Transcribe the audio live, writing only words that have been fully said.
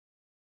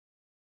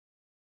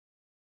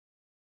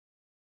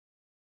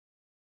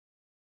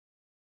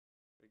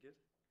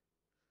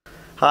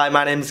Hi,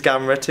 my name is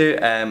GAVIN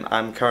RITTOO.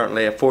 I'm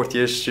currently a 4th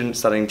year student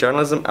studying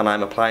journalism, and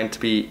I'm applying to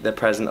be the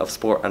President of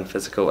Sport and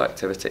Physical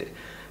Activity.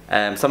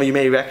 Some of you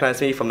may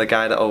recognise me from the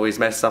guy that always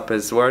messes up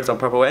his words on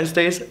Purple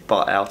Wednesdays,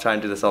 but I'll try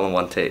and do this all in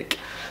one take.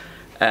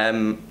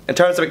 In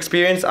terms of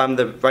experience, I'm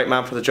the right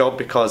man for the job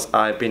because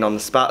I've been on the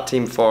SPAT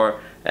team for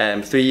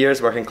 3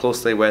 years, working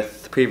closely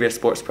with previous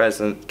sports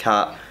president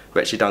Kat,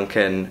 Richie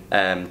Duncan,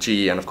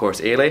 G, and of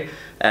course Ailey.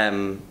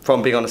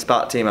 From being on the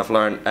SPAT team, I've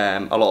learned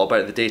a lot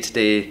about the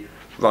day-to-day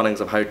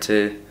runnings of how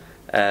to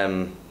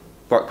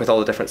work with all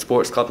the different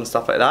sports clubs and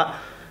stuff like that.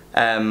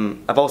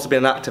 I've also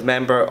been an active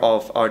member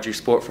of RGU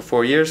Sport for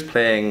 4 years,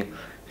 playing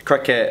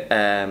cricket,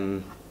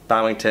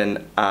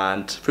 badminton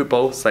and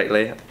football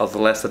slightly. Although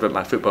the less about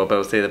my football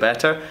ability, the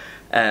better.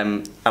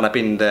 And I've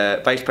been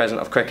the Vice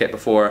President of Cricket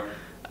before,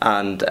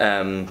 and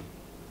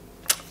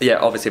yeah,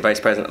 obviously Vice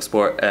President of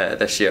Sport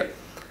this year.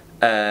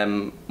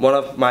 One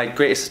of my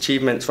greatest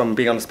achievements from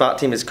being on the SPAT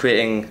team is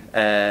creating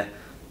the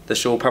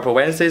show Purple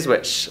Wednesdays,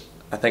 which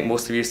I think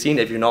most of you have seen.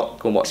 If you're not,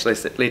 go and watch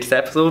the latest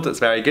episode, it's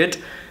very good.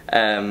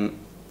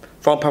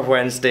 From Purple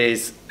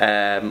Wednesdays,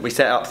 we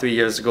set it up 3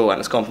 years ago and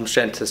it's gone from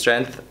strength to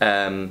strength.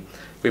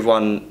 We've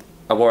won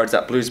awards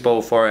at Blues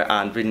Bowl for it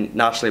and been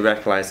nationally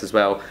recognised as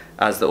well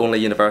as the only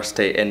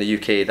university in the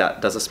UK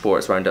that does a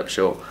sports roundup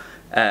show.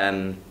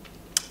 The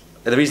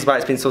reason why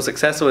it's been so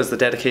successful is the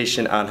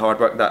dedication and hard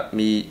work that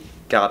me,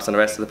 Gabs and the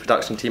rest of the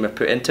production team have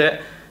put into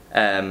it.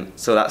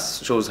 So that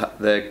shows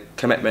the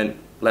commitment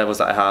levels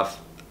that I have,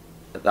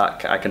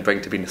 that I can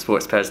bring to being the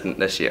sports president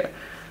this year.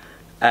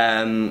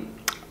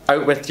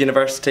 Out with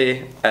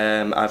university,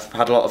 I've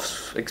had a lot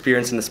of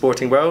experience in the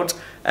sporting world.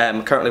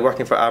 I'm currently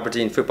working for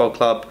Aberdeen Football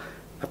Club.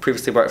 I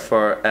previously worked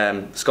for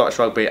Scottish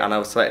Rugby, and I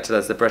was selected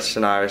as the British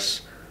and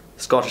Irish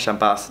Scottish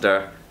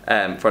ambassador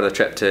for the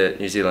trip to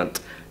New Zealand.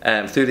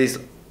 Through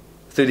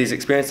these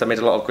experiences, I made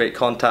a lot of great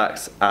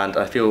contacts, and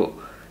I feel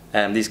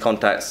these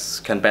contacts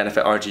can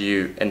benefit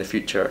RGU in the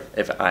future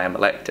if I am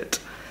elected.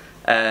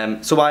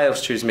 So why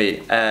else choose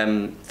me?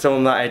 Some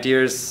of my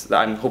ideas that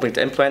I'm hoping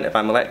to implement if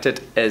I'm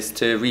elected is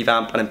to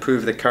revamp and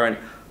improve the current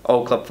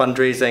all-club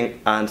fundraising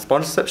and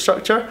sponsorship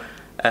structure.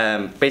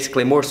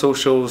 Basically, more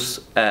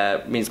socials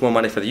means more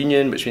money for the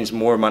union, which means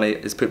more money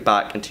is put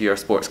back into your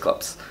sports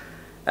clubs.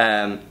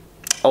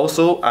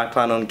 Also, I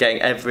plan on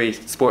getting every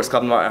sports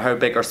club, no matter how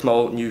big or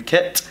small, new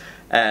kit.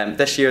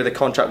 This year the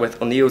contract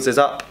with O'Neill's is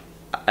up.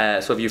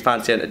 So if you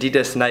fancy an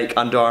Adidas, Nike,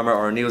 Under Armour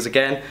or O'Neill's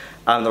again,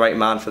 I'm the right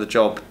man for the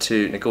job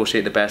to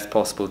negotiate the best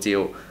possible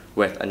deal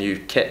with a new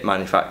kit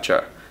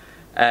manufacturer.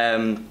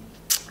 I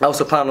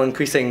also plan on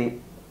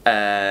increasing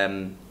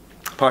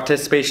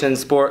participation in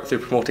sport through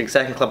promoting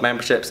second club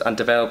memberships and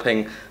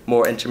developing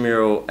more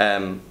intramural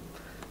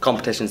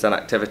competitions and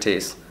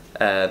activities.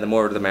 The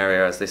more the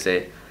merrier, as they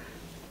say.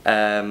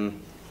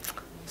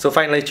 So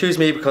finally, choose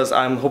me because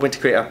I'm hoping to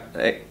create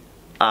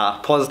a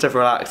positive,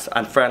 relaxed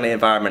and friendly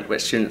environment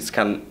which students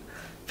can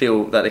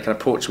feel that they can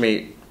approach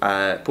me,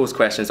 pose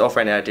questions,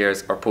 offer any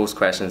ideas or pose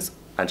questions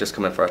and just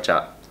come in for a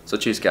chat. So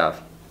choose Gav.